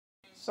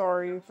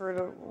Sorry for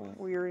the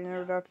weird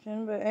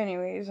introduction, but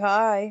anyways,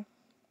 hi.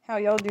 How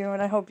y'all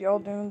doing? I hope y'all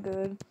doing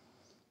good.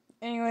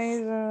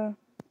 Anyways,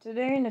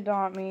 today in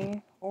Adopt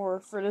Me, or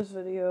for this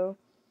video,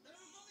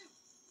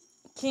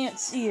 can't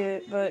see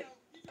it, but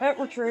pet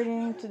we're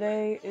trading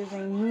today is a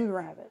moon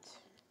rabbit.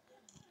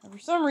 And for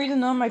some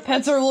reason, none of my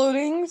pets are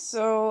loading,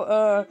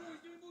 so,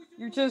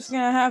 you're just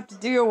gonna have to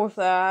deal with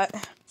that.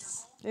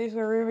 Today's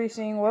we're gonna be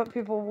seeing what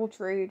people will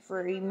trade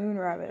for a moon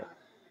rabbit.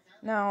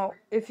 Now,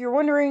 if you're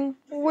wondering,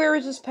 where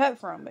is this pet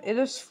from? It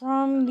is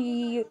from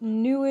the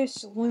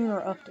newest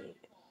lunar update.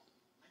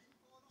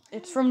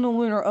 It's from the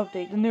lunar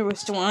update, the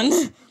newest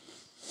one.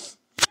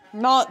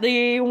 Not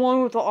the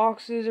one with the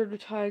oxes or the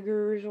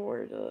tigers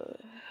or the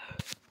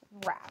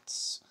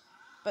rats.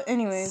 But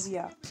anyways,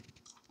 yeah.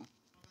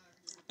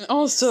 And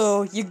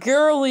also, your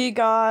girlie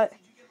got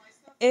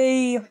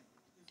a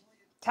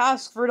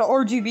task for the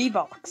RGB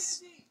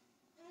box.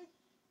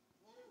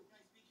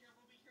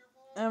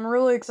 I'm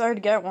really excited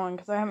to get one,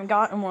 because I haven't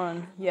gotten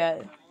one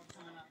yet.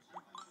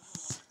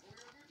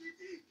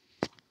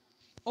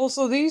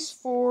 Also, these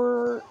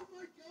 4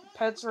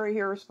 pets right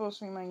here are supposed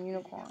to be my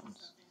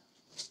unicorns.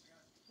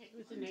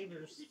 With the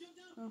neighbors.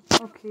 Oh,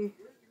 okay.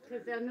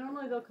 Because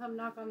normally they'll come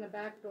knock on the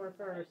back door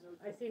first.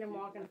 I seen them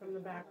walking from the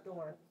back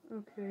door.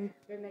 Okay.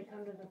 Then they come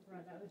to the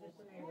front. That was just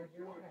the neighbors.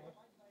 You're okay.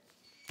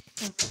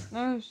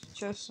 That was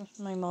just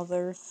my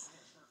mother.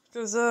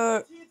 Because,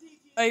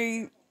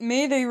 I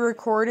made a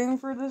recording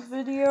for this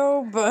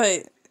video,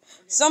 but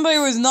somebody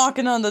was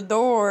knocking on the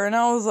door, and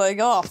I was like,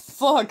 oh,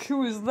 fuck,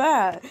 who is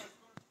that?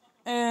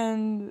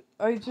 And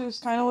I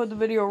just kind of let the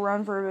video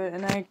run for a bit,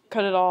 and I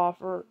cut it off,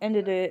 or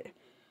ended it,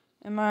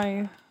 and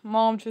my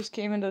mom just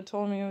came in and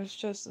told me it was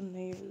just the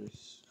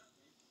neighbors.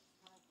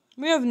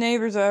 We have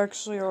neighbors that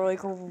actually are, like,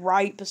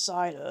 right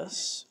beside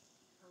us,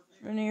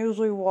 and they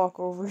usually walk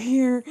over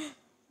here,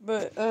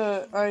 but,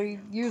 I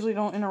usually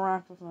don't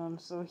interact with them,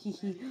 so hee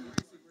hee.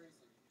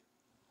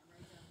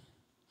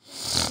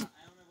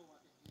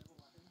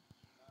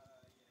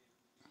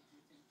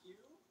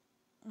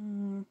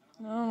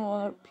 Not a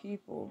lot of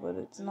people, but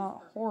it's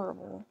not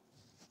horrible.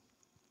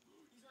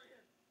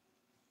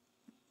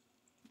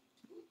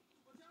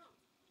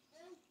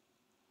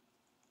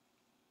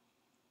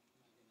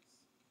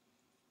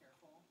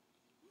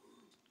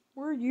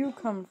 Where'd you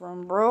come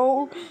from,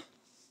 bro?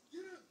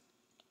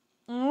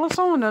 And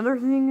also another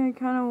thing I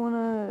kind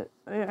of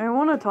I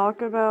wanna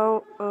talk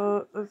about,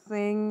 a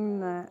thing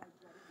that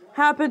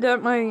happened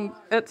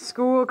at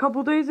school a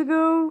couple days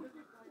ago.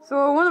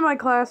 So one of my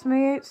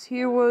classmates,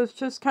 he was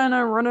just kind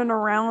of running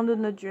around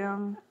in the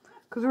gym,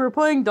 because we were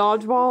playing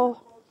dodgeball,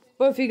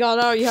 but if he got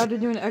out, you had to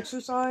do an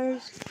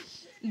exercise.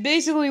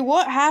 Basically,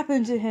 what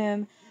happened to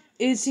him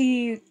is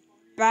he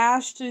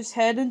bashed his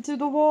head into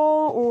the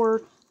wall,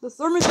 or the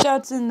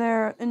thermostat's in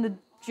there, in the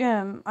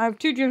gym. I have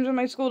 2 gyms in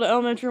my school, the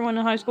elementary one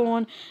and high school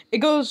one. It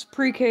goes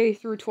pre-K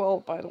through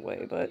 12, by the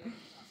way, but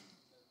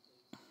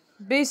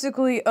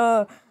basically,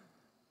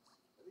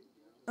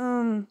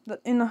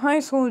 in the high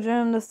school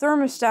gym, the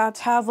thermostats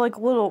have, like,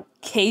 little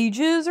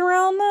cages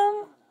around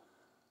them,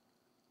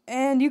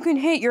 and you can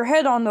hit your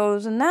head on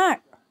those, and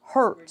that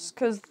hurts,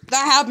 because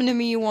that happened to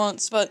me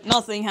once, but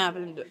nothing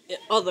happened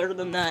other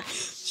than that.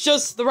 It's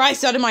just the right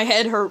side of my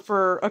head hurt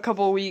for a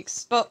couple of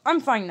weeks, but I'm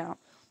fine now.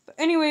 But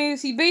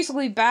anyways, he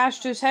basically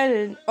bashed his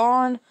head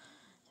on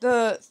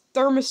the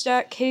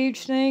thermostat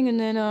cage thing, and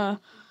then,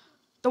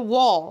 the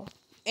wall,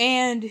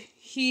 and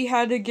he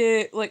had to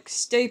get, like,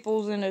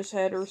 staples in his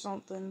head or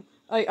something.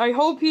 I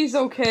hope he's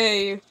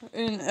okay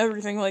and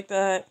everything like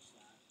that.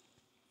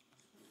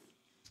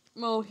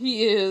 Well,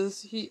 he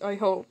is. I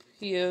hope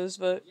he is,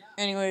 but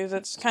anyways,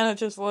 that's kind of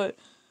just what,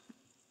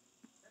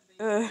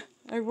 I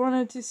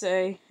wanted to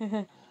say.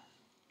 You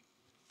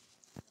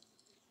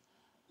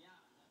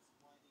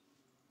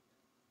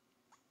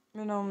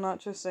know, I'm not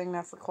just saying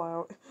that for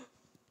clout.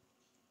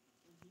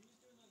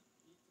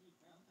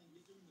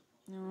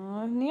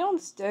 No, neon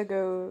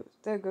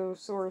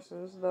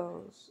stegosauruses,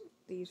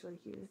 these right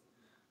here.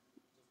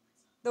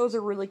 Those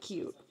are really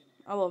cute.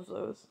 I love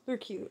those. They're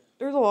cute.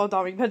 There's a lot of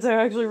doggy pets I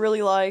actually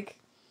really like,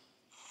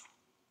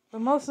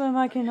 but most of them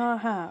I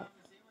cannot have.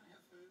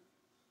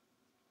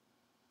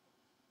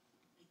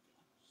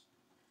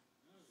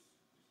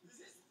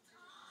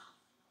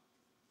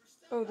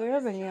 Oh, they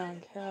have a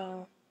neon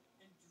cow.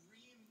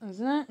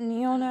 Isn't that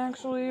neon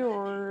actually,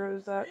 or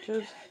is that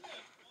just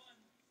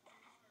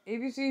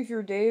ABC if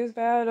your day is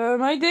bad?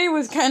 My day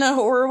was kind of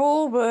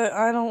horrible, but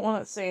I don't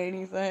want to say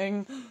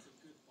anything.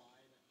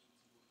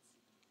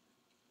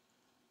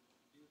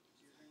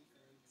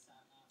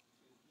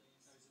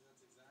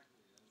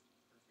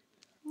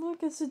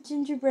 Look, it's a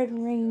gingerbread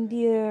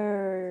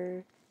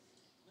reindeer.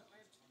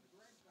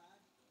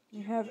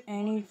 You have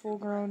any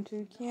full-grown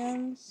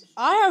toucans?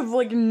 I have,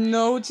 like,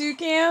 no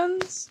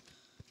toucans.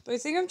 But I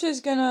think I'm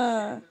just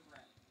gonna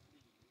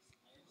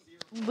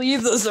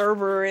leave the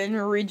server and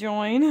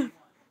rejoin.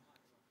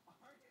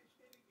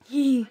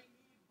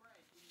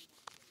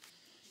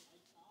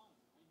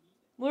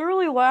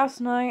 Literally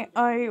last night,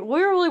 I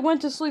literally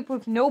went to sleep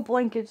with no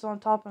blankets on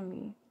top of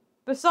me.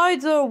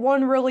 Besides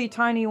one really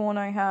tiny one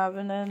I have,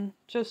 and then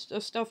just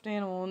a stuffed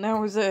animal, and that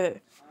was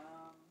it.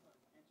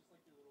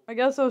 I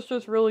guess I was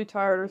just really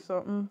tired or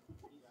something.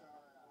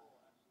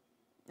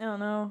 I don't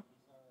know.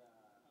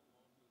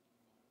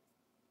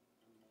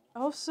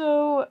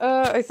 Also,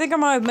 I think I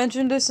might have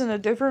mentioned this in a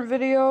different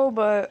video,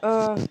 but,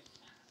 oh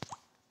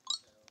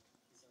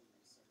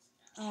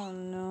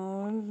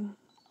no.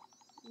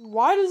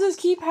 Why does this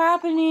keep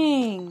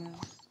happening?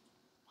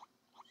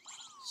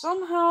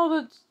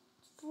 Somehow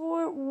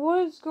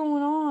what is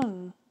going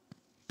on?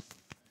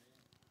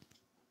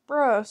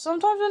 Bruh,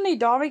 sometimes in the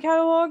Adobe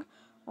catalog,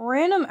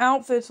 random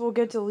outfits will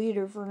get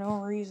deleted for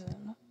no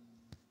reason.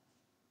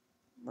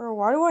 Bro,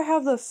 why do I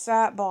have the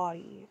fat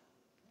body?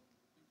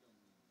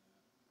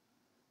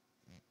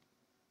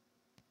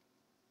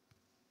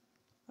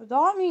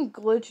 Adopt Me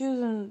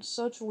glitches in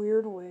such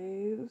weird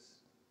ways.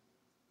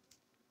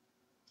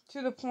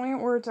 To the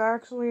point where it's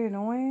actually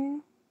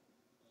annoying.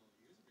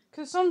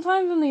 Because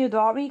sometimes in the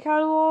Adopt Me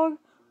catalog,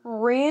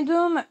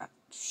 random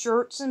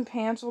shirts and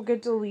pants will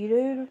get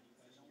deleted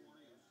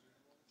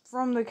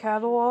from the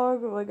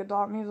catalog. Like,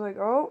 Adopt Me's like,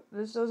 oh,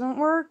 this doesn't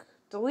work.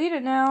 Delete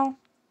it now.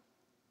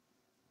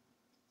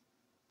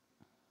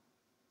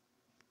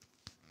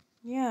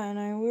 Yeah, and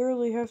I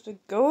literally have to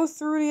go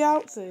through the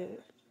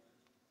outfit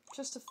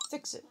just to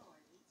fix it.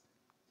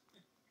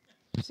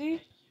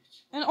 See?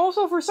 And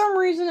also, for some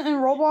reason, in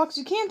Roblox,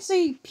 you can't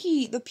say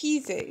the P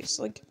face.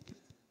 Like,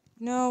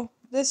 no,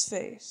 this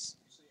face.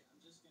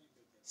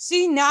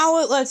 See, now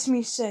it lets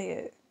me say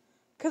it.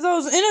 Because I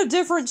was in a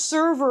different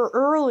server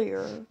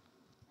earlier.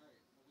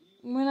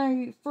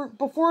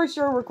 Before I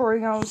started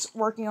recording, I was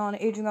working on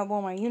aging up one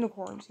of my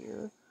unicorns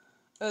here.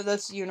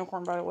 That's a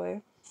unicorn, by the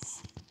way.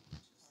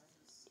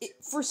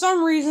 For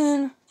some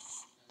reason,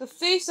 the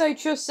face I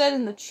just said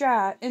in the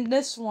chat, and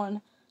this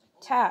one,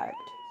 tagged.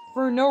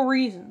 For no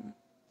reason.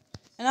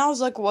 And I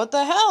was like, what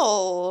the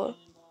hell?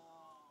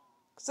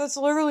 Because that's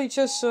literally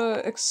just an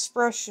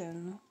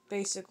expression,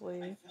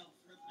 basically.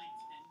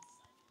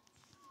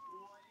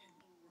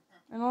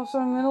 And also,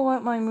 I'm gonna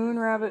let my moon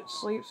rabbit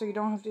sleep so you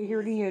don't have to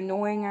hear the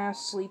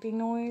annoying-ass sleeping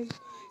noise.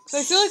 Because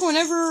I feel like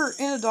whenever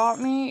in Adopt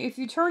Me, if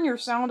you turn your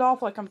sound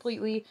off, like,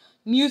 completely,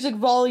 music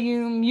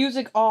volume,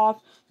 music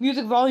off,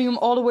 music volume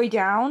all the way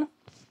down,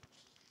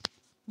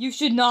 you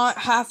should not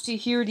have to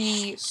hear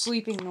the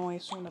sleeping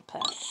noise from the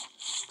pet.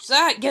 Because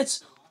that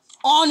gets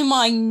on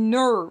my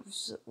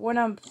nerves when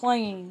I'm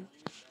playing.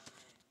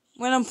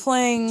 When I'm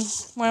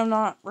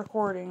not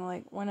recording,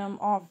 like, when I'm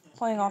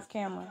playing off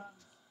camera.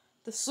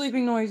 The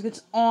sleeping noise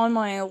gets on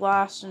my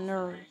last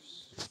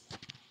nerves.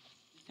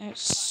 And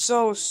it's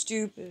so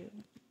stupid.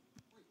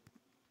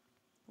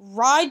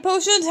 Ride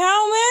potions?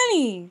 How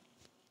many?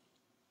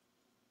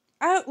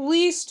 At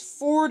least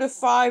 4 to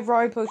 5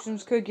 ride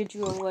potions could get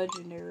you a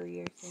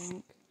legendary, I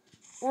think.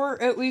 Or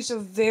at least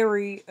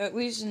like,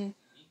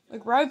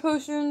 ride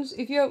potions,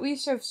 if you at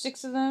least have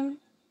 6 of them,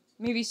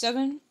 maybe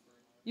 7,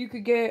 you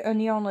could get a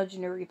neon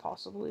legendary,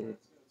 possibly.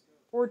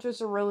 Or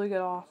just a really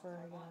good offer,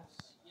 I guess.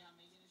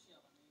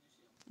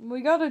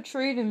 We got a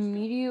trade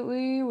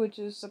immediately, which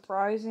is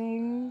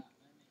surprising.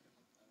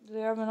 Do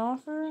they have an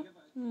offer?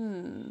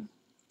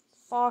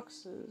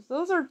 Foxes.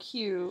 Those are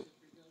cute.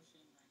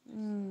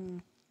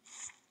 Do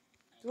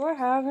I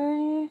have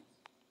any?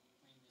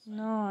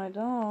 No, I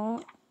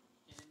don't.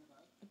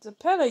 It's a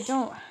pet I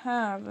don't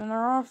have, and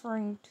they're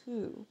offering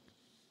 2.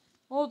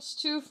 Well, it's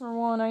 2 for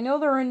 1. I know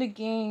they're in the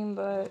game,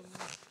 but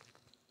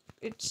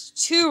it's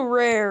 2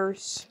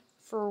 rares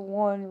for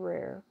 1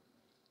 rare.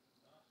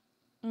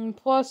 And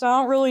plus, I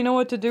don't really know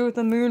what to do with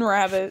the moon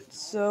rabbit,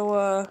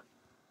 so,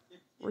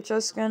 we're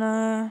just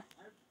gonna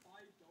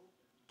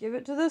give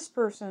it to this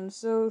person.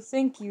 So,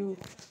 thank you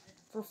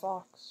for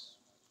Fox.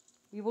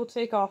 We will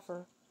take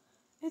offer.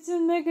 It's a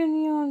Mega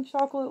Neon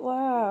Chocolate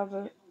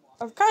Lab.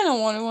 I've kind of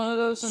wanted one of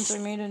those since I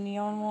made a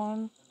neon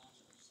one.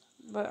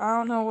 But I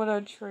don't know what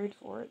I'd trade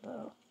for it,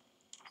 though.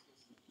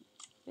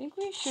 I think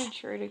we should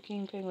trade a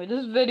King Penguin.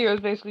 This video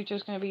is basically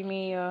just gonna be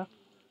me,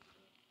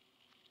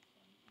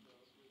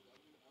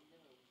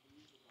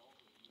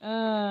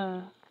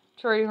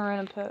 trading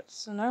random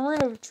pets. And I'm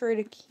gonna trade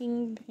a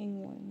King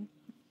Penguin.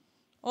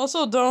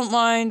 Also, don't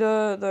mind,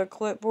 the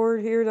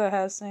clipboard here that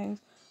has things.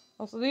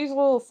 Also, these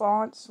little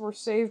fonts were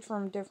saved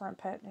from different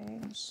pet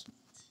names.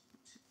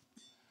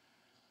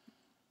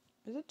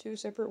 Is it 2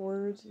 separate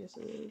words? Yes,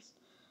 it is.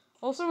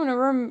 Also,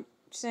 whenever I'm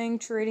saying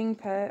trading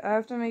pet, I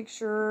have to make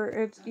sure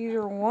it's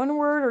either 1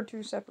 word or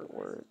 2 separate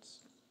words.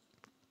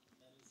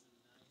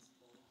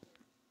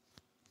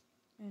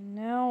 And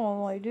now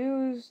all I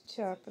do is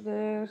check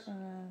this and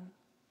then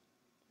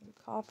the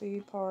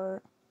copy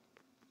part.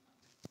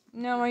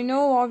 Now I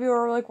know a lot of you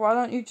are like, why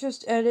don't you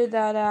just edit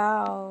that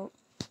out?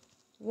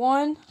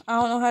 1, I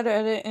don't know how to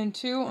edit, and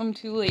 2, I'm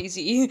too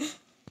lazy.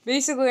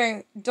 Basically,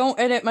 I don't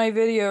edit my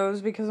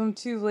videos because I'm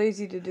too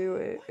lazy to do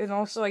it. And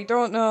also, I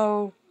don't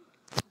know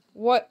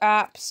what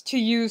apps to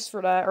use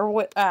for that, or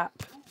what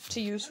app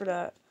to use for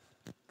that.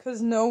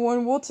 Because no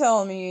one will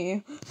tell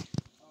me.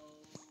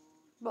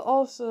 But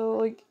also,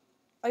 like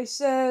I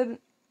said,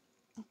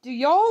 Do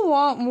y'all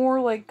want more,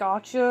 like,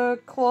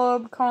 gacha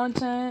club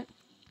content?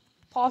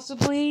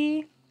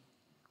 Possibly?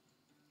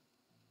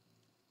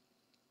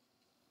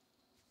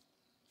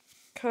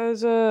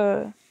 Cause,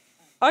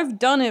 I've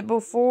done it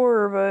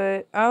before,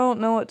 but I don't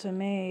know what to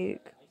make.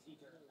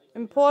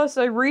 And plus,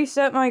 I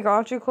reset my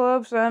gacha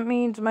club, so that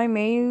means my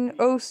main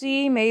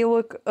OC may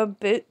look a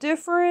bit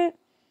different.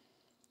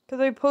 Because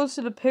I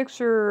posted a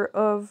picture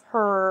of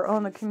her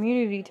on the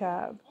community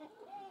tab.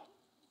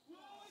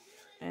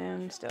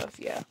 And stuff,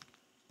 yeah.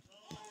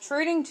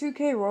 Trading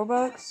 2K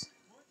Robux?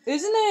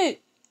 Isn't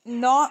it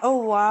not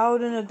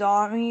allowed in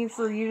Adopt Me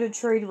for you to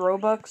trade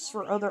Robux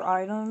for other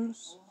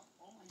items?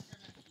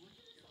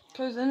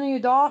 Because in the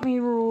Adopt Me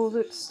rules,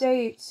 it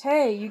states,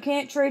 hey, you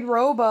can't trade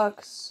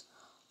Robux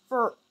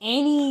for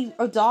any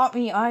Adopt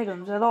Me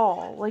items at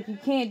all. Like, you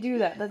can't do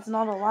that. That's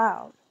not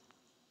allowed.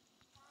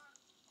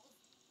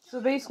 So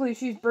basically,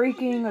 she's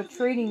breaking a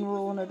trading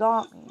rule in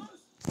Adopt Me.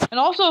 And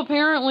also,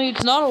 apparently,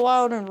 it's not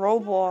allowed in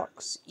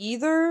Roblox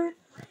either.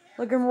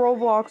 Like, in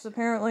Roblox,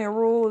 apparently a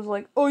rule is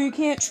like, oh, you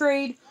can't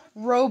trade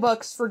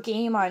Robux for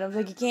game items.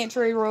 Like, you can't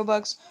trade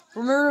Robux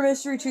for Murder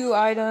Mystery 2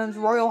 items,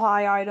 Royal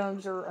High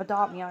items, or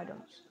Adopt Me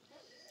items.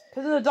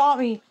 Because in Adopt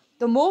Me,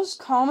 the most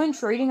common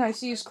trading I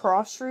see is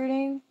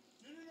cross-trading,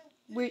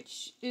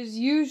 which is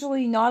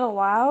usually not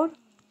allowed.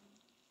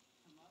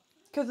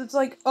 Because it's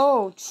like,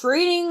 oh,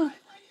 trading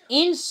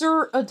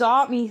insert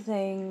Adopt Me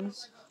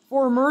things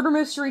for Murder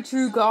Mystery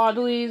 2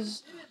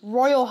 Godlies,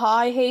 Royal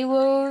High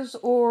Halos,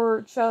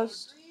 or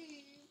just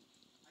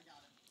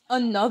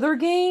another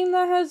game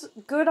that has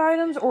good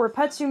items, or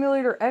Pet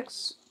Simulator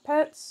X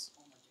Pets.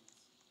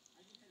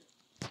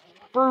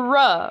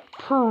 Bruh,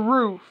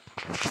 proof.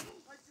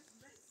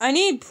 I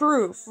need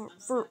proof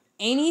for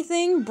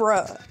anything,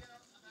 bruh.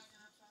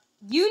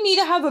 You need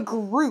to have a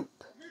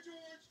group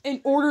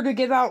in order to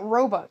give out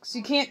Robux.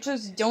 You can't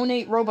just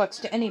donate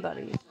Robux to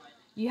anybody.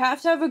 You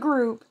have to have a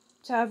group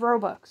to have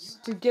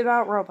Robux, to give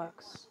out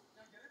Robux.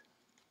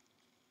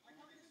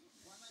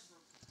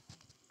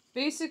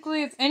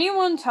 Basically, if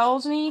anyone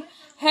tells me,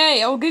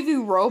 hey, I'll give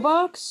you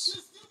Robux,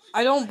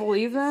 I don't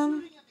believe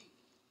them.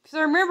 Because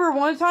I remember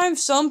one time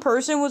some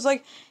person was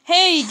like,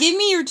 hey, give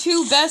me your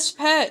 2 best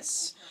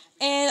pets,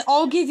 and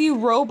I'll give you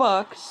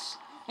Robux.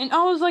 And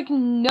I was like,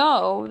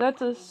 no,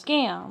 that's a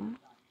scam.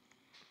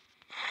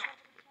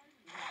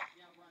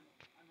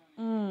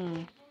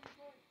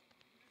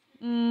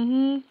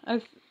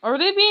 Are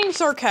they being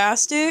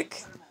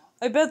sarcastic?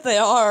 I bet they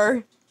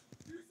are.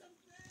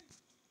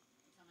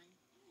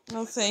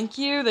 No, thank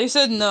you. They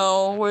said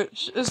no,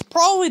 which is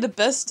probably the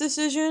best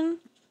decision.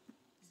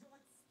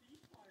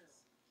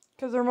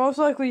 Because they're most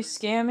likely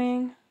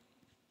scamming.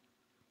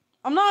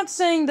 I'm not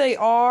saying they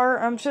are,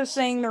 I'm just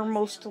saying they're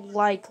most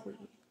likely.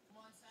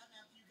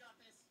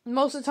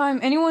 Most of the time,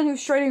 anyone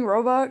who's trading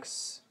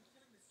Robux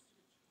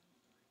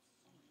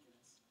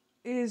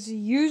is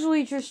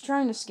usually just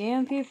trying to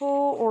scam people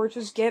or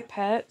just get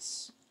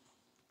pets.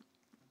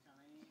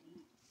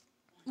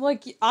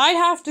 Like, I'd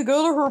have to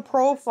go to her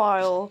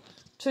profile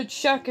to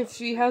check if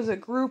she has a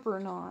group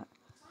or not.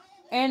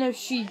 And if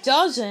she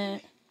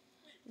doesn't,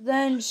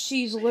 then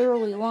she's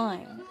literally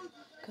lying.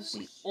 Because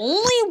the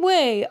only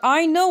way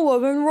I know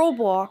of in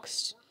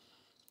Roblox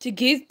to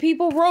give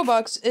people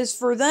Robux is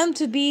for them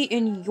to be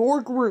in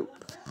your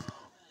group.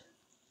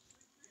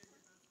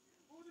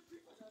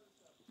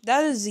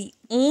 That is the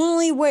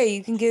only way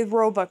you can give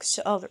Robux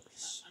to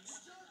others.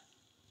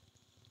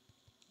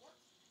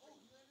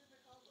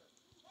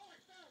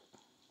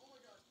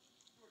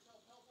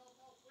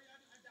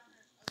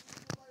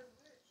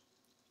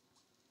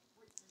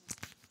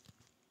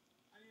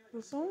 So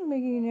someone's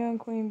making Neon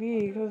Queen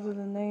Bee because of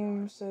the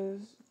name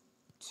says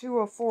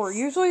 204.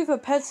 Usually if a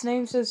pet's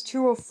name says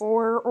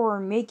 204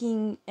 or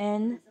making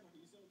N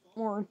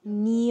or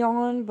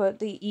neon, but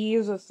the E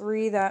is a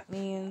 3, that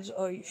means,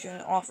 oh, you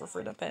shouldn't offer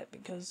for the pet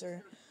because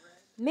they're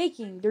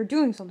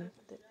doing something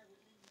with it.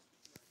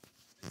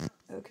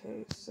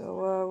 Okay,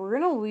 so, we're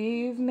gonna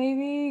leave,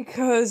 maybe,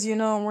 because, you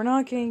know, we're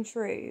not getting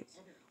trades.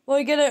 Well,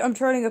 I get it, I'm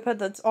trading a pet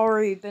that's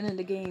already been in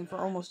the game for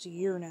almost a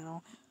year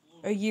now.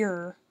 A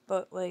year,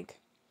 but, like,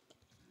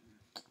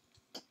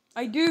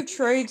 I do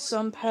trade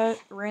some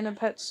random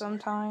pets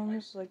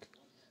sometimes, like,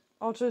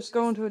 I'll just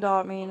go into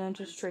Adopt Me and then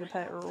just trade a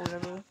pet or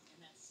whatever.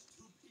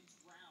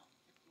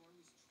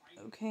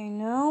 Okay,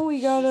 now we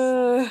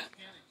gotta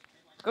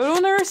go to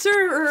another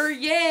server,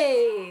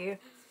 yay!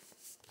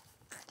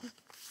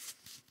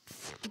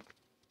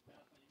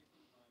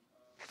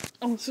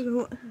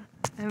 Also,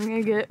 I'm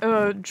gonna get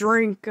a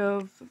drink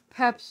of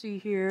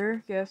Pepsi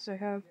here. Yes, I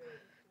have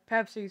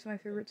Pepsi, it's my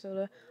favorite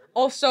soda.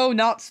 Also,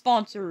 not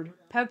sponsored.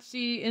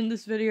 Pepsi in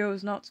this video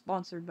is not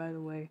sponsored, by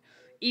the way.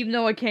 Even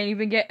though I can't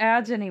even get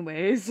ads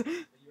anyways.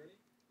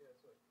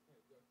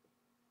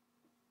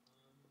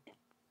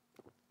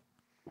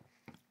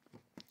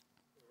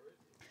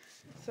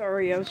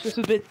 Sorry, I was just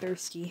a bit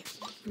thirsty.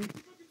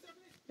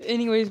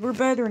 Anyways, we're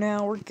better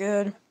now, we're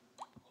good.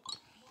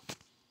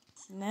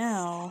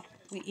 Now,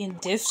 we in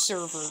diff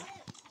server.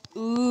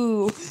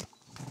 Ooh.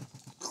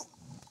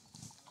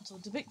 So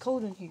it's a bit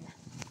cold in here.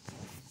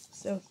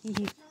 So,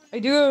 I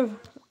do have...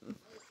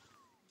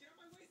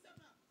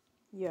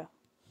 Yeah.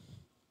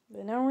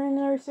 But now we're in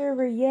our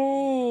server,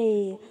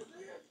 yay!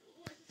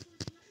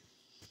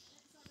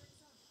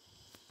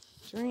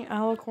 Drink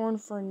alicorn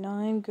for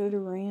 9 good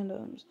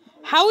randoms.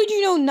 How would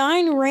you know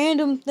 9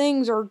 random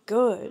things are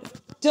good?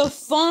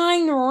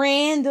 Define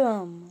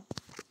random!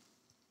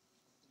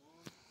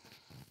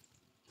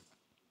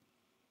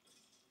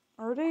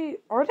 Are they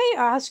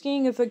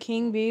asking if a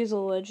king bee is a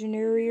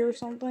legendary or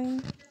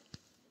something?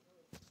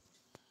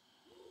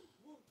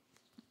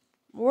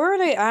 What are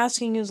they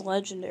asking is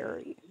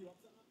legendary?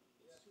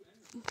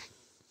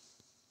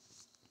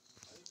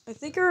 I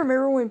think I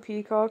remember when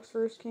peacocks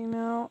first came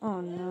out.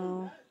 Oh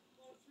no.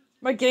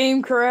 My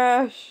game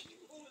crashed.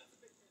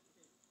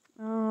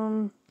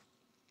 We'll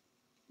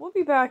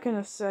be back in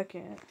a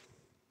second.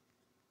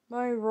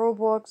 My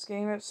Roblox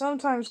game, it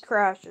sometimes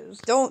crashes.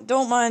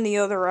 Don't mind the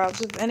other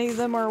apps. If any of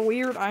them are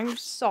weird, I'm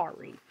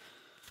sorry.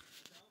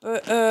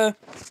 But,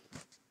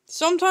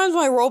 sometimes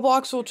my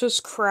Roblox will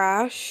just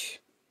crash.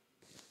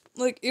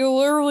 Like, it'll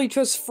literally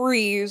just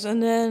freeze,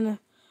 and then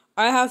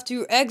I have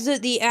to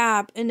exit the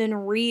app and then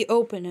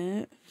reopen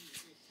it.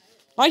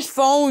 My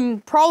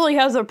phone probably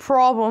has a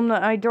problem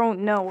that I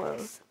don't know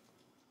of.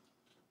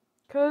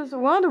 Because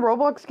one of the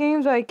Roblox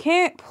games, I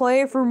can't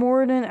play for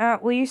more than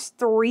at least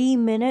 3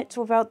 minutes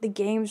without the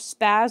game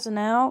spazzing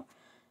out.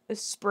 Is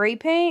Spray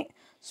Paint.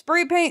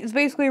 Spray Paint is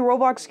basically a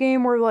Roblox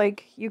game where,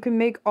 like, you can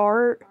make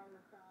art.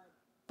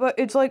 But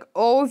it's like,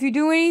 oh, if you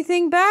do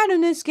anything bad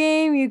in this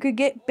game, you could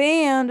get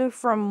banned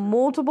from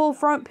multiple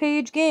front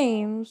page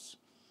games.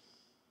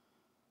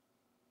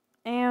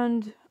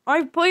 And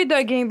I've played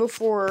that game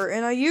before,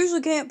 and I usually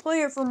can't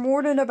play it for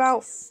more than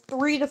about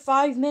 3 to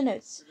 5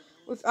 minutes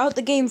without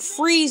the game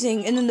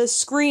freezing and then the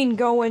screen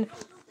going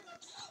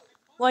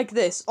like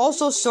this.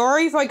 Also,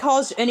 sorry if I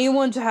caused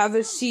anyone to have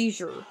a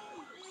seizure.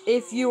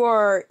 If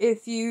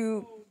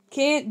you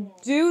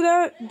can't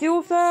deal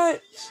with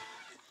that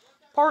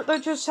part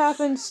that just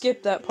happened,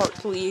 skip that part,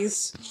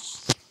 please.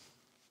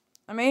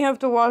 I may have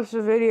to watch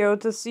the video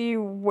to see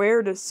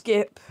where to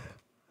skip.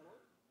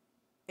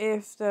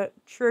 If that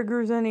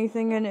triggers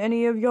anything in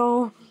any of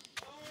y'all.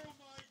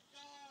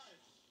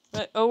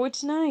 But, oh,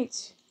 it's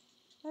night.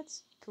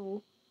 That's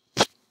cool.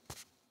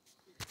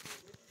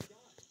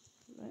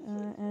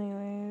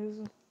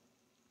 Anyways.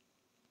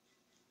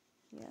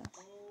 Yeah.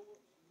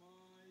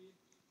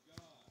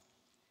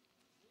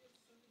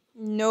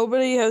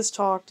 Nobody has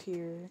talked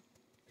here.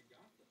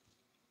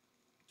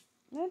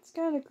 That's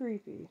kind of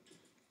creepy.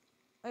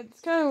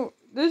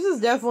 This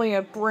is definitely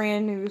a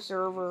brand new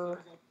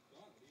server.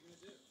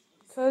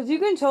 Because you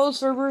can tell the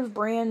server is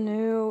brand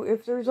new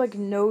if there's, like,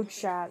 no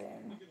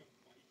chatting.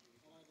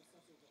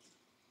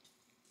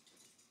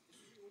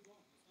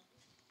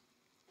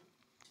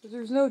 Because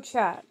there's no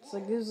chat. It's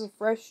like, this is a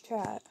fresh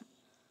chat.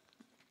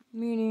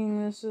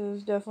 Meaning this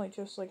is definitely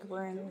just, like, a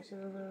brand new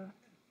server.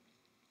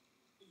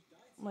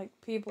 Like,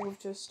 people have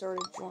just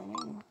started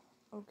joining.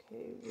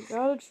 Okay, we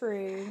got a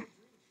trade.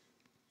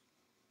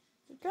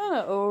 We're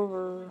kinda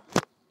over.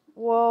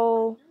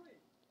 Well,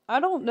 I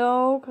don't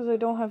know, because I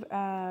don't have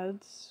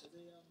ads.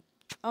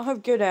 I'll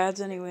have good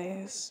ads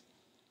anyways.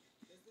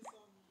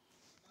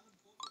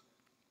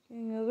 Okay,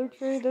 another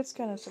trade? That's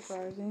kind of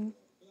surprising.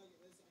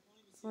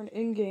 For an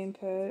in-game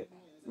pet.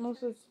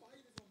 Most of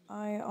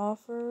I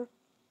offer.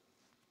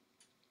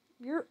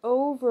 You're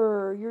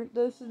over.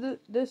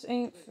 This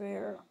ain't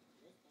fair.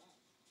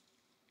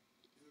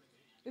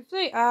 If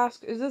they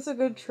ask, is this a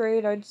good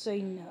trade? I'd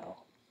say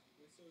no.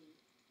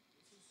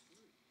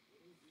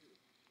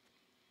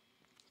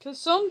 Because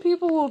some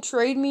people will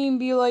trade me and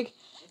be like,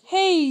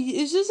 hey,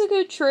 is this a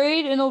good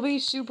trade? And it'll be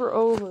super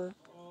over.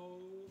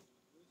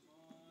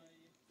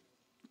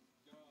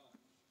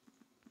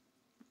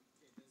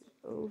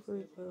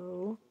 Over,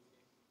 though.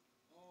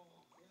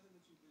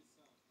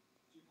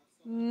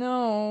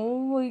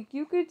 No, like,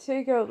 you could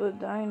take out the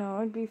dino.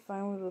 I'd be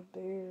fine with a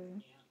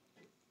bear.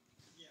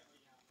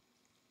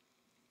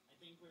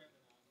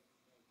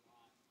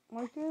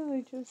 Why can't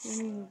they just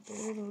give me the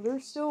bear, though? They're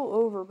still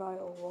over by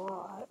a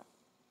lot.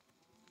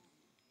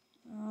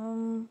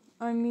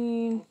 I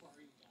mean...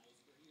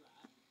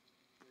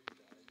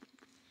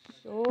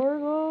 Sure,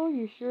 though?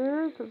 You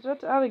sure? Because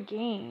that's out of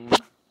game.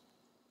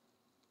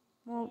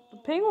 Well,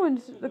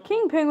 the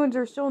king penguins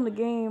are still in the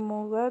game.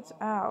 Well, that's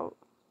out.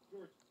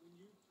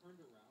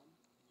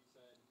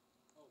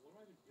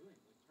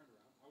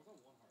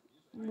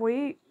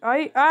 Wait,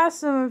 I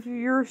asked them if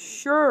you're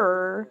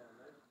sure.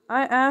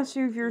 I asked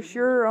you if you're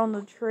sure on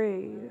the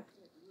trade.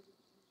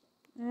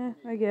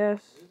 I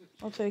guess.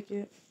 I'll take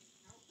it.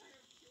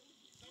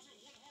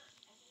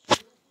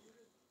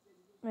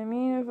 I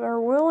mean, if they're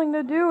willing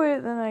to do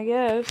it, then I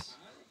guess.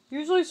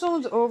 Usually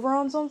someone's over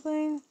on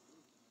something.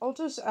 I'll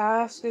just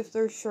ask if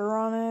they're sure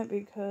on it,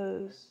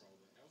 because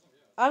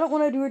I don't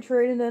want to do a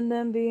trade and then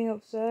them being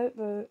upset,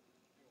 but,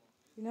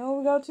 you know,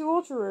 we got 2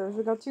 ultra rares.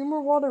 We got 2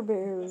 more water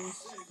bears.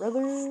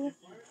 Brother.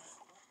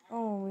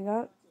 Oh, we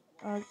got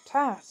a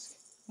task.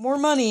 More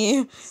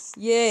money.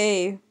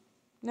 Yay.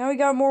 Now we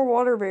got more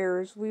water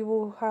bears. We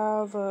will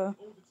have,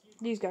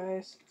 these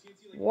guys.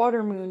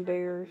 Water moon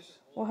bears.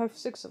 We'll have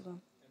 6 of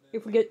them.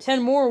 If we get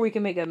 10 more, we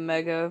can make a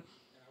mega.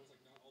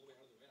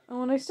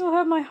 Oh, and I still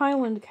have my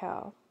Highland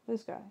cow.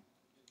 This guy.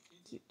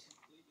 Cute.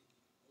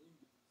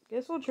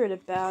 Guess we'll trade a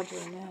badger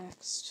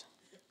next.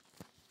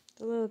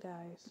 The little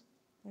guys.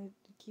 They're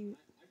the cute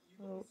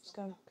little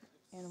skunk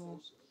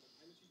animals.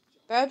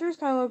 Badgers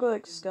kind of look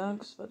like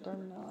skunks, but they're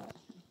not.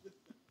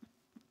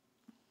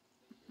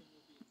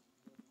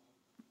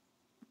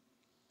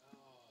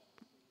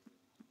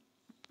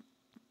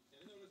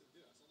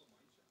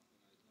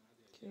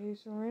 Okay,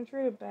 so we're gonna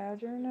trade a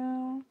badger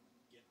now.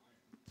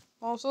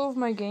 Also, if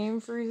my game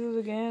freezes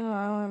again,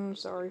 I'm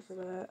sorry for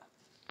that.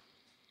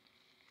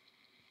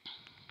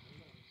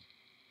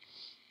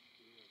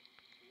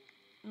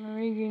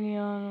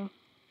 Meridian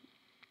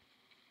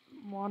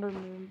Water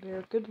Moon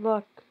Bear. Good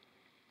luck.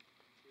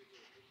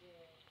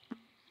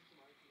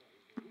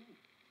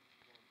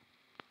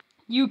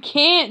 You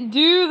can't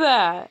do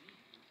that!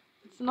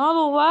 It's not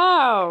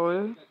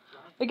allowed.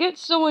 I get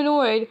so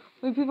annoyed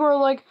when people are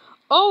like,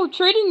 oh,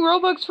 trading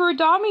Robux for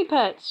Adopt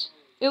pets.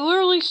 It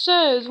literally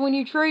says when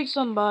you trade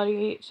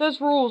somebody, it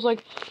says rules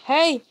like,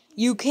 hey,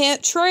 you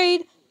can't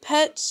trade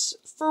pets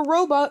for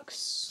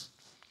Robux.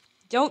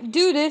 Don't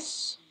do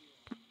this.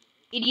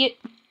 Idiot.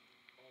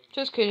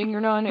 Just kidding,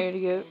 you're not an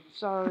idiot.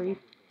 Sorry.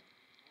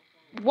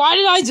 Why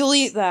did I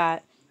delete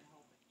that?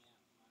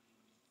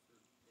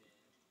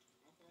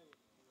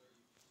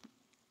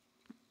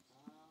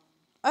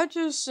 I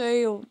just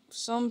say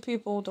some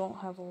people don't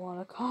have a lot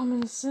of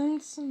common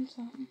sense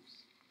sometimes.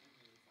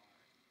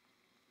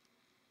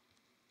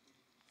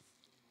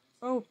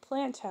 Oh,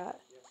 plant hat.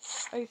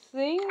 I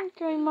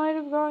think I might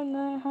have gotten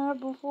that hat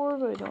before,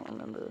 but I don't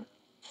remember.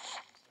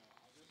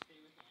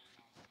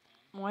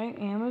 White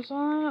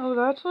Amazon? Oh,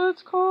 that's what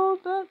it's called?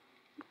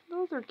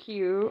 Those are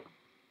cute.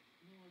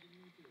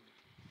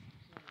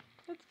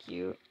 That's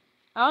cute.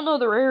 I don't know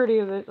the rarity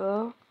of it,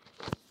 though.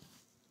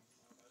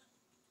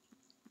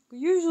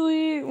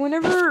 Usually,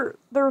 whenever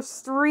there's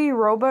 3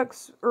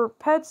 Robux, or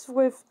pets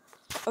with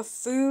a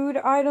food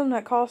item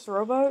that costs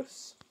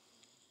Robux,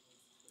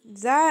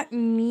 that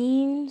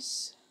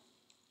means,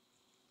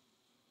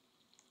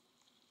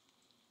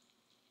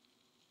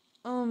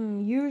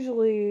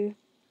 usually,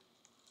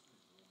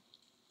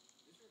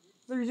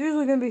 there's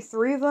usually gonna be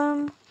 3 of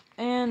them,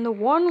 and the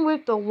one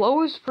with the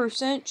lowest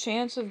 %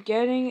 chance of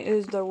getting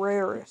is the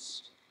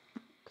rarest.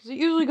 Because it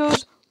usually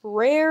goes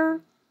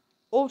rare,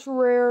 ultra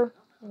rare,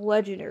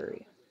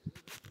 legendary.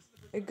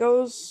 It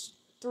goes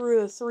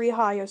through the 3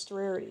 highest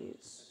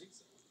rarities.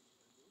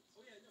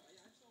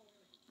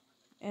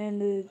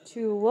 And the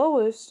 2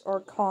 lowest are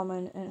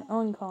common and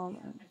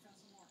uncommon.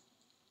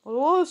 Well,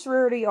 the lowest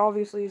rarity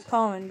obviously is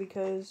common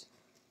because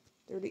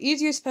they're the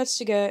easiest pets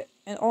to get,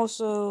 and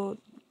also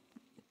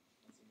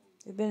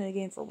they've been in the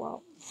game for a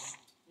while.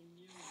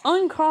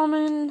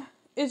 Uncommon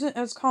isn't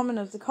as common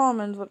as the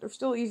commons, but they're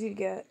still easy to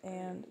get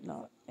and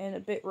a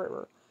bit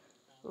rarer.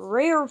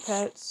 Rare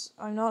pets,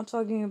 I'm not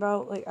talking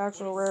about like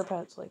actual rare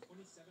pets,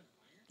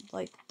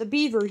 like the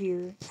beaver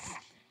here.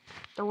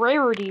 The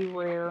rarity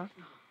rare.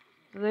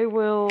 They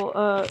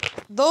will,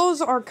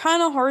 those are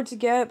kind of hard to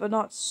get, but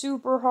not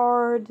super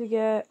hard to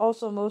get.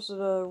 Also, most of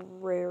the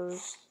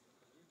rares,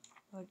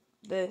 like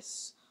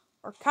this,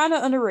 are kind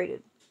of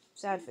underrated.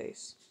 Sad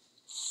face.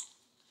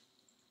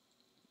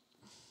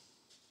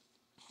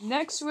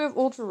 Next, we have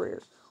ultra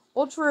rare.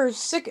 Ultra rare is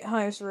 2nd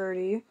highest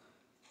rarity,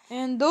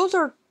 and those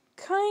are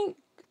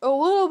a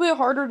little bit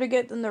harder to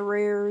get than the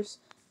rares,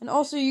 and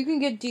also you can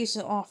get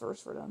decent offers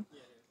for them.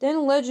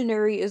 Then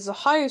legendary is the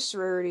highest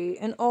rarity,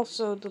 and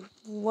also the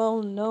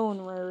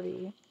well-known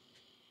rarity.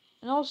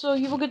 And also,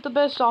 you will get the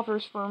best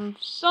offers from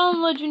some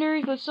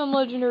legendaries, but some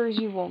legendaries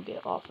you won't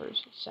get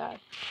offers. It's sad.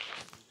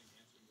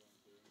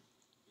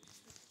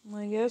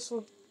 I guess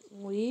we'll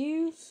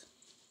leave.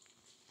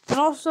 And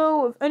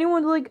also, if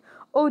anyone's like,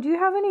 oh, do you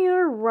have any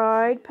other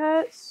ride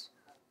pets?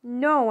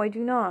 No, I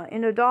do not.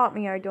 In Adopt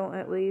Me, I don't,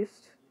 at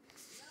least.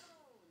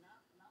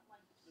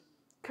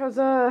 Because,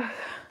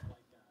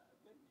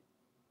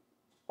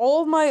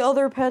 all of my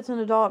other pets in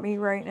Adopt Me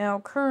right now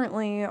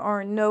currently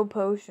are no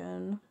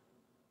potion.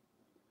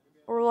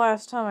 Or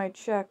last time I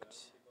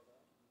checked,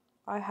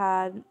 I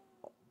had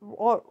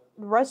the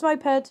rest of my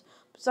pets,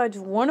 besides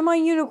one of my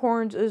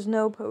unicorns, is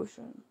no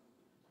potion.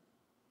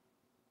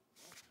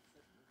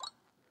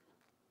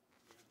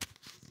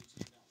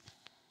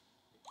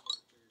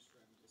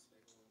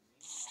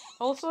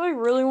 Also, I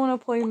really want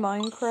to play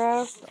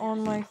Minecraft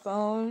on my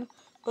phone,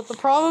 but the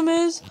problem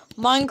is,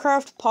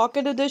 Minecraft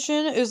Pocket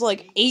Edition is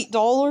like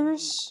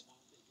 $8.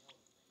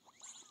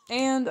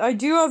 And I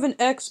do have an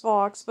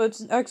Xbox, but it's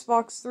an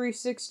Xbox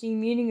 360,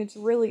 meaning it's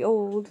really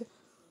old.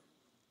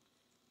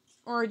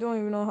 Or I don't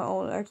even know how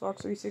old an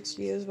Xbox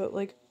 360 is, but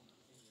like,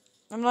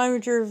 I'm not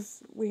even sure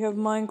if we have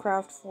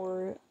Minecraft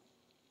for it.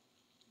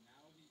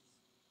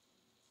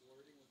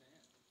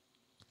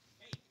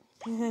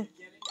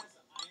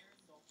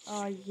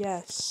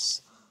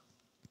 Yes.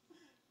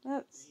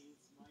 That's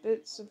a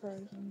bit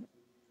surprising.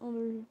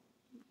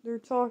 They're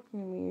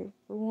talking to me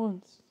for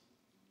once.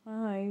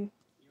 Hi.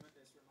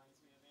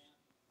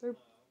 They're,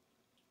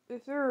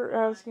 if they're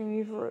asking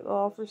me for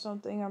off or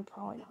something, I'm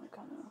probably not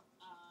gonna.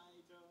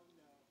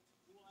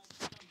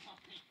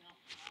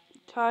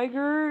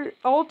 Tiger,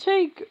 I'll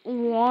take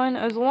one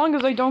as long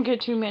as I don't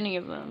get too many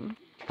of them.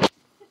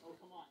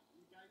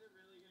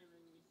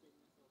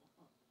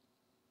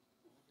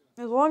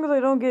 As long as I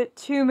don't get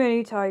too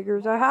many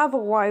tigers. I have a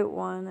white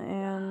one,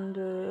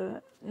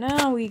 and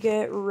now we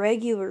get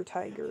regular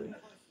tiger.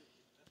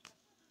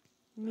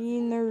 I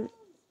mean, they're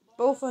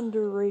both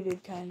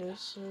underrated, kinda,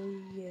 so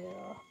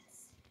yeah.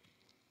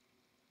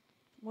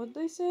 What'd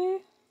they say?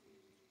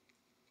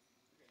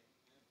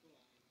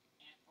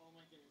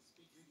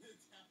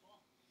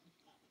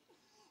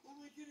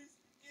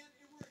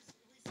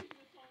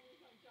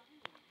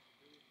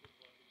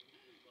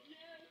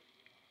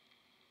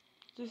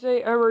 To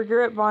say I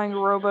regret buying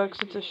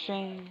Robux, it's a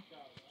shame.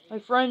 My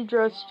friend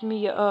dressed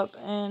me up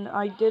and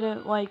I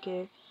didn't like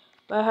it,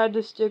 but I had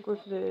to stick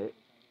with it.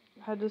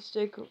 Had to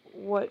stick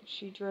what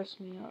she dressed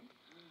me up.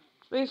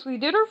 Basically,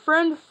 did her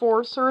friend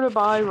force her to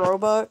buy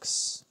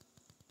Robux?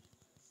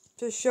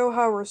 To show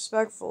how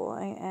respectful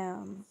I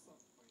am.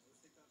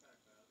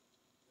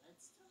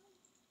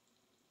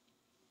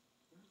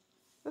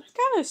 It's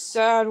kind of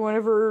sad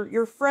whenever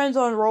your friends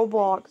on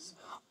Roblox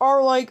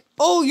are like,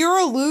 oh, you're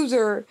a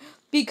loser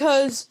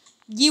because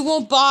you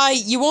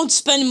won't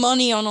spend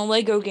money on a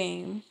Lego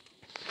game.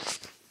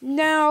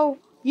 Now,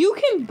 you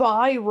can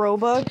buy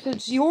Robux,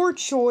 it's your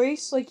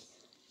choice, like,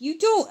 you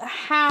don't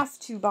have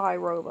to buy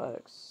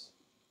Robux.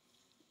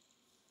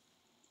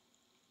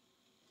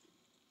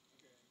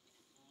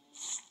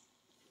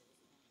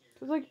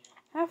 Cause, like,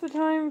 half the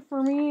time,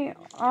 for me,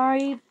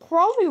 I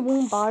probably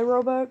won't buy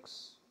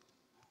Robux.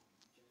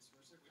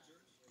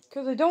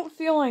 Cause I don't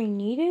feel I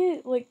need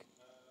it, like,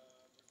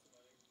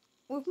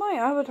 with my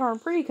avatar, I'm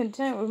pretty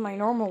content with my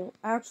normal,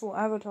 actual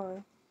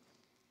avatar.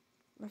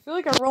 I feel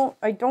like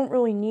I don't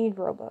really need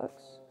Robux.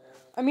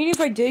 I mean,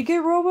 if I did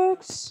get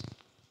Robux,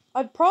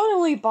 I'd probably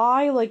only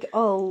buy, like,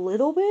 a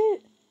little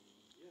bit.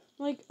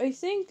 Like, I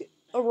think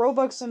a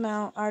Robux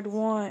amount I'd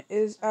want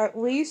is at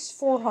least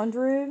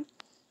 400.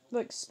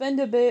 Like, spend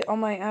a bit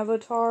on my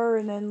avatar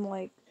and then,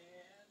 like,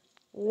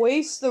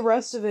 waste the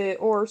rest of it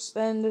or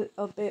spend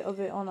a bit of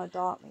it on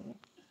Adopt Me.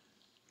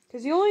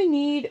 Because you only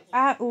need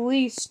at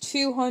least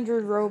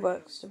 200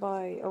 Robux to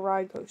buy a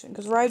ride potion.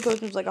 Because ride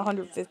potion's like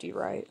 150,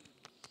 right?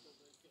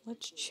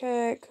 Let's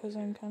check, because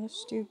I'm kind of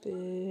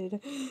stupid.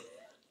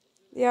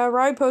 Yeah,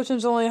 ride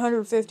potion's only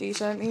 150,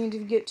 so that means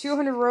if you get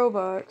 200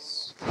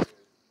 Robux...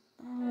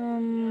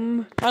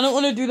 I don't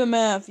want to do the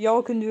math.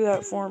 Y'all can do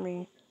that for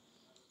me.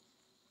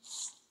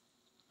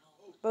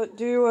 But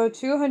do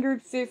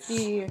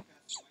 250...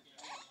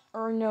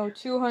 Or no,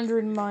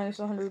 200 minus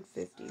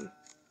 150.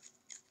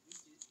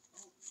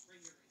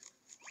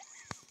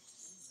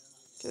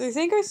 Cause I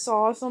think I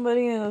saw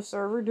somebody in a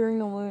server during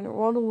the lunar,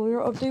 while the lunar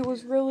update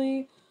was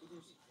really,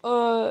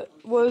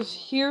 was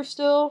here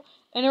still,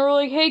 and they were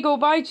like, hey,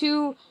 buy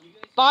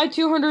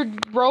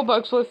 200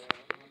 Robux with,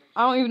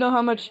 I don't even know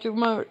how much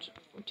 200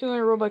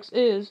 Robux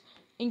is,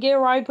 and get a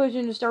ride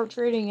potion to start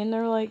trading, and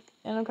they're like,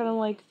 and I'm kind of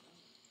like,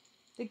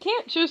 they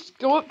can't just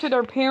go up to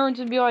their parents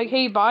and be like,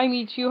 hey, buy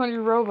me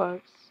 200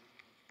 Robux.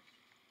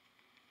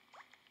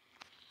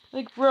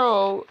 Like,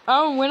 bro,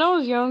 when I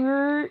was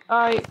younger,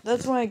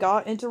 that's when I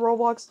got into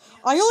Roblox.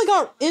 I only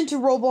got into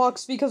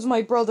Roblox because of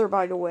my brother,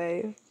 by the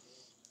way.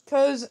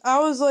 Because I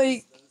was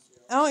like,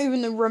 I don't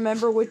even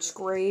remember which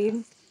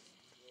grade.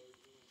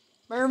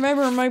 I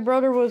remember my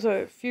brother was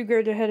a few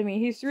grades ahead of me.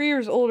 He's 3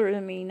 years older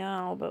than me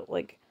now, but,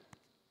 like,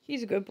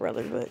 he's a good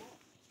brother, but...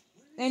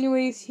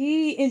 Anyways,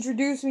 he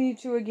introduced me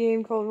to a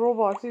game called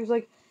Roblox. He was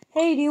like,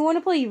 hey, do you want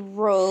to play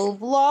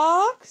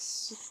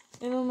Roblox?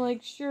 And I'm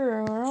like,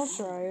 sure, I'll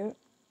try it.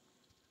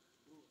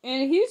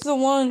 And he's the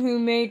one who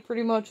made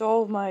pretty much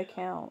all of my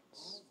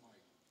accounts.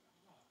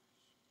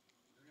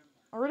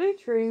 Are they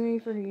trading me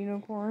for the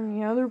unicorn?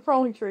 Yeah, they're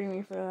probably trading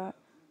me for that.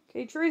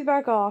 Okay, trades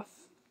back off.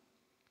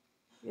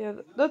 Yeah,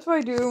 that's what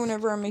I do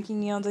whenever I'm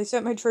making neons. I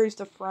set my trades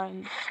to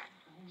friends.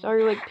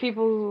 Sorry, like,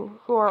 people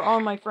who are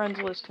on my friends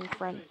list can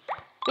friend.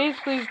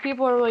 Basically,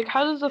 people are like,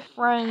 how does the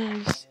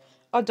friends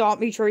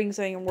adopt me trading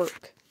thing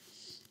work?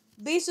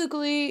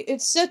 Basically, it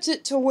sets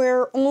it to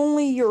where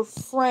only your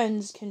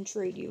friends can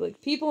trade you.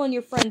 Like, people in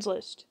your friends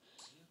list.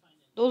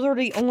 Those are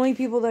the only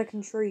people that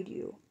can trade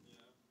you.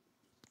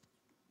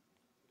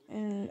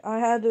 And I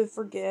had to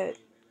forget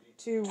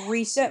to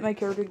reset my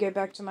character to get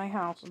back to my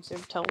house instead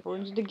of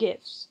teleporting to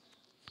gifts.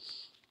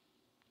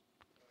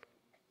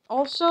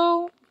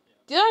 Also,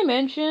 did I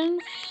mention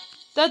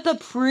that the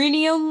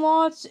premium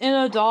lots in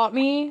Adopt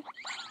Me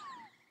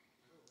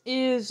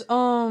is,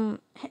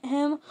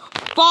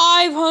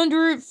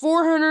 500,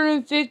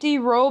 450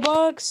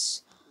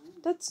 Robux?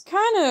 That's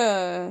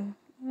kinda,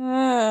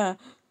 you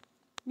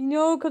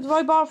know, because if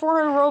I bought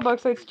 400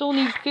 Robux, I'd still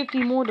need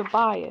 50 more to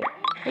buy it.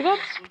 Like,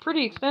 that's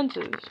pretty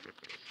expensive.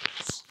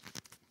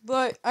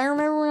 But I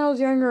remember when I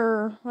was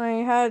younger,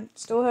 I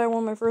still had one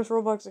of my first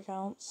Roblox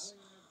accounts.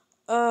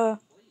 I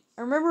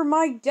I remember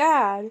my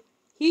dad,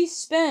 he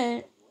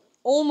spent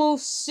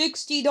almost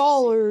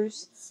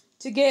 $60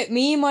 to get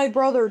me and my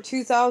brother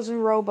 2,000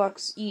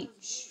 Robux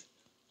each.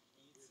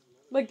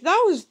 Like,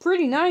 that was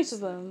pretty nice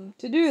of him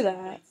to do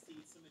that.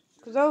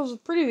 Because that was a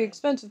pretty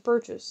expensive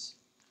purchase.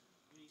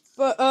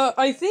 But,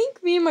 I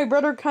think me and my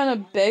brother kind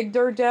of begged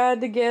our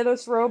dad to get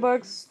us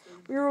Robux.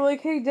 We were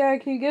like, hey,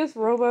 Dad, can you get us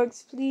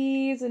Robux,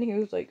 please? And he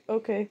was like,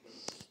 okay.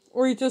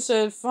 Or he just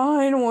said,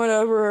 fine,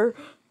 whatever.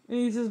 And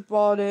he just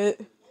bought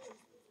it.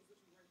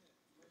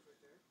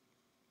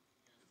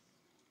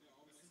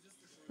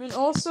 And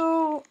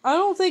also, I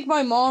don't think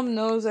my mom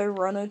knows I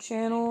run a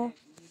channel.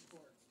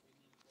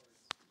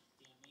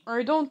 Or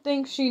I don't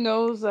think she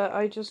knows that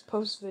I just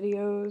post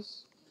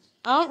videos.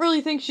 I don't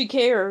really think she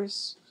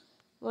cares.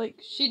 Like,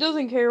 she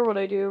doesn't care what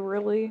I do,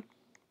 really.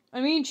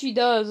 I mean, she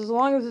does. As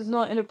long as it's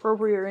not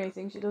inappropriate or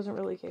anything, she doesn't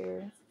really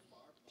care.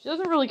 She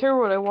doesn't really care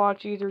what I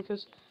watch either,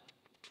 because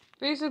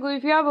basically,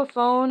 if you have a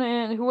phone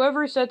and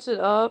whoever sets it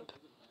up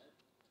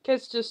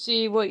gets to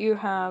see what you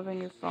have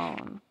in your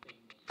phone.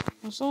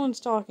 Well, someone's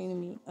talking to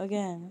me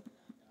again.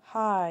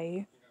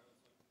 Hi.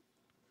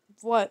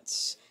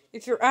 What?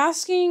 If you're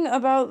asking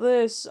about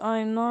this,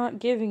 I'm not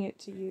giving it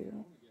to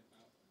you.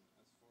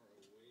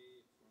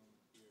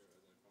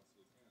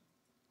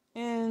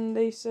 And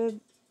they said,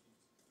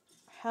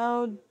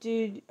 how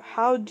did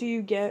I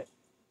get?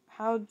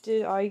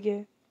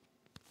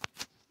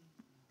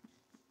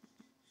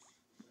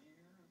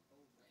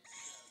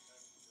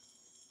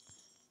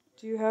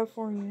 Do you have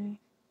for me?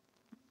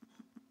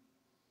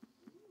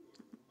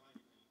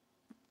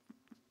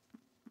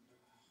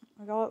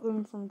 I got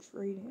them from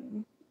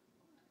trading.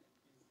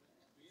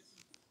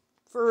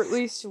 For at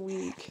least a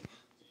week.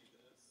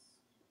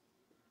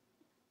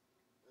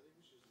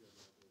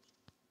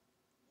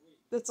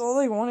 That's all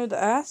they wanted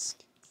to ask?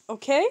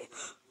 Okay?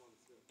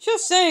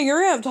 Just saying, you're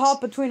gonna have to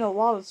hop between a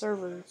lot of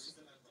servers.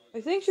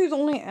 I think she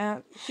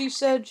was she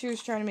said she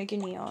was trying to make a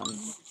neon.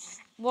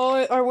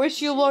 Well, I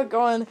wish you luck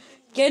on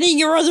getting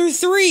your other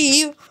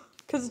 3!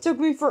 Because it took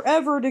me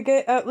forever to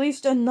get at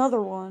least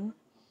another one.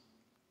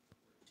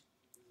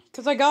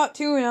 Because I got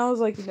 2 and I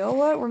was like, you know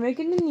what? We're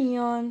making the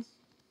neon.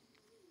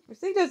 I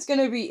think that's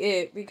gonna be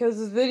it. Because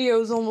this video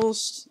is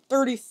almost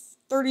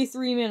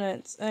 33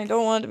 minutes. And I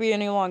don't want it to be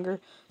any longer.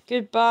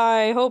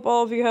 Goodbye. Hope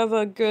all of you have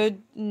a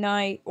good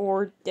night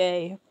or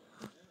day.